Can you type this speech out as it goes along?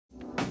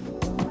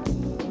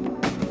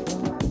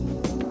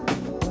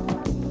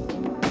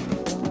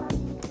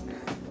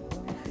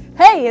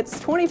Hey,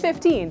 it's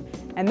 2015,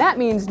 and that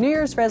means New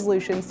Year's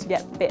resolutions to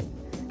get fit.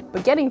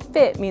 But getting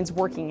fit means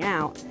working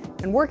out,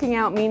 and working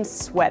out means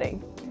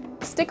sweating.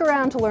 Stick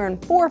around to learn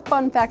 4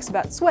 fun facts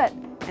about sweat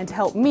and to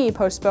help me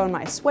postpone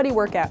my sweaty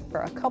workout for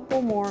a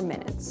couple more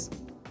minutes.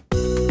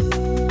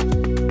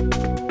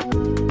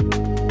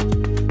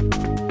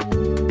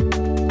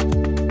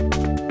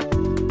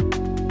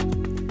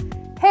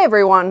 Hey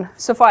everyone,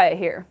 Sophia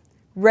here.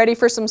 Ready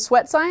for some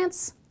sweat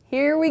science?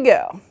 Here we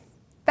go.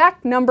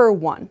 Fact number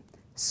 1.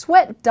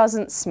 Sweat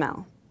doesn't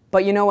smell.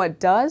 But you know what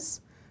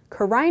does?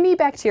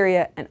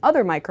 Corynebacteria and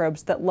other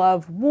microbes that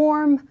love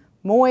warm,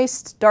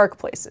 moist, dark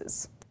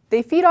places.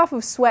 They feed off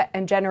of sweat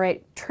and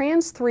generate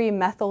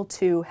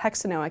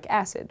trans-3-methyl-2-hexanoic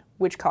acid,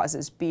 which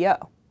causes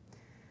BO.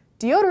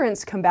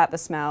 Deodorants combat the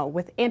smell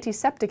with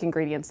antiseptic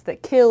ingredients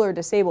that kill or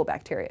disable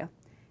bacteria.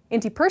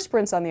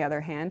 Antiperspirants, on the other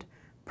hand,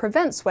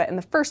 prevent sweat in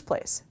the first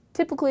place,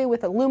 typically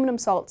with aluminum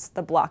salts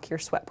that block your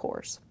sweat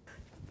pores.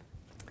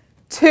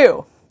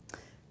 2.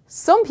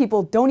 Some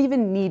people don't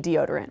even need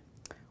deodorant.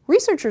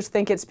 Researchers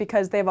think it's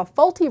because they have a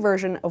faulty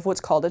version of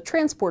what's called a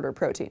transporter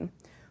protein.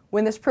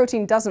 When this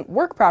protein doesn't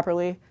work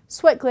properly,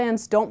 sweat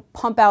glands don't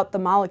pump out the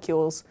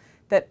molecules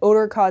that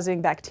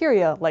odor-causing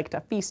bacteria like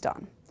to feast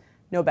on.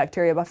 No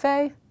bacteria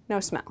buffet, no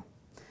smell.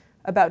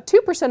 About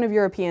 2% of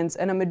Europeans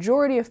and a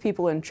majority of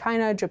people in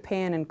China,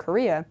 Japan, and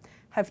Korea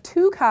have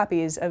 2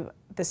 copies of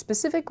the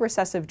specific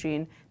recessive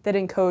gene that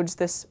encodes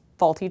this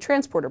faulty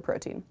transporter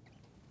protein.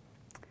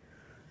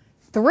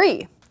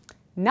 3.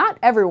 Not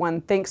everyone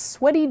thinks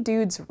sweaty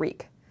dudes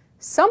reek.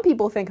 Some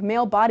people think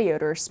male body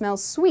odor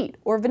smells sweet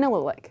or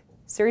vanilla-like.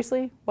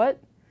 Seriously? What?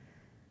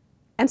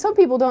 And some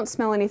people don't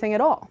smell anything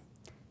at all.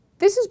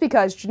 This is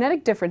because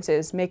genetic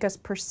differences make us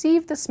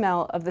perceive the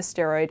smell of the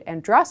steroid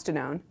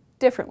androstenone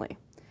differently.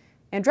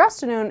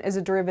 Androstenone is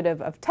a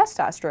derivative of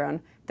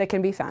testosterone that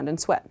can be found in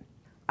sweat.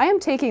 I am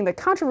taking the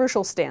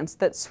controversial stance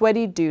that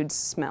sweaty dudes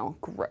smell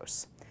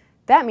gross.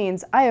 That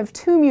means I have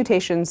 2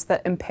 mutations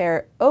that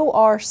impair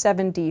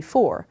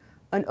OR7D4,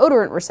 an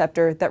odorant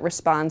receptor that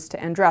responds to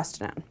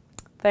androstenone.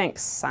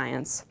 Thanks,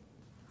 science.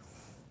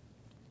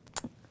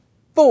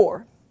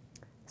 4.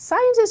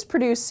 Scientists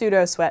produce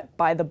pseudo sweat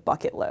by the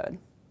bucket load.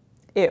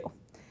 Ew.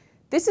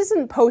 This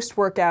isn't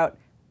post-workout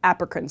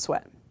apricot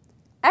sweat.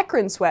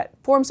 Eccrine sweat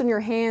forms on your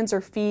hands or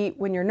feet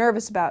when you're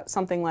nervous about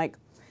something like,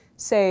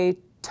 say,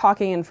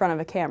 talking in front of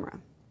a camera.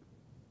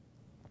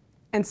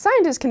 And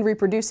scientists can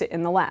reproduce it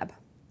in the lab.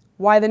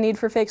 Why the need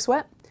for fake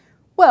sweat?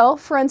 Well,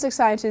 forensic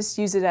scientists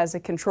use it as a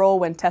control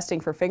when testing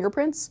for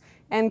fingerprints,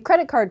 and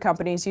credit card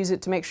companies use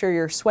it to make sure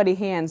your sweaty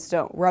hands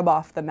don't rub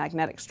off the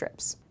magnetic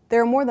strips.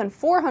 There are more than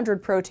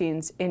 400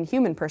 proteins in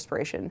human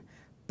perspiration,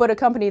 but a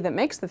company that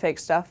makes the fake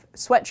stuff,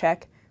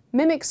 SweatCheck,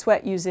 mimics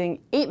sweat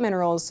using 8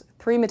 minerals,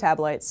 3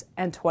 metabolites,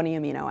 and 20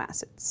 amino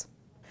acids.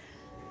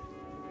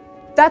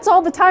 That's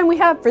all the time we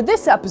have for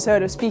this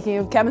episode of Speaking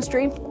of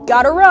Chemistry.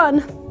 Gotta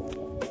run!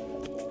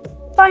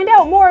 Find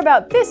out more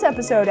about this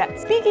episode at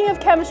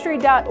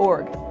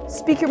speakingofchemistry.org.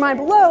 Speak your mind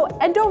below,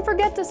 and don't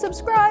forget to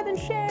subscribe and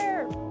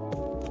share!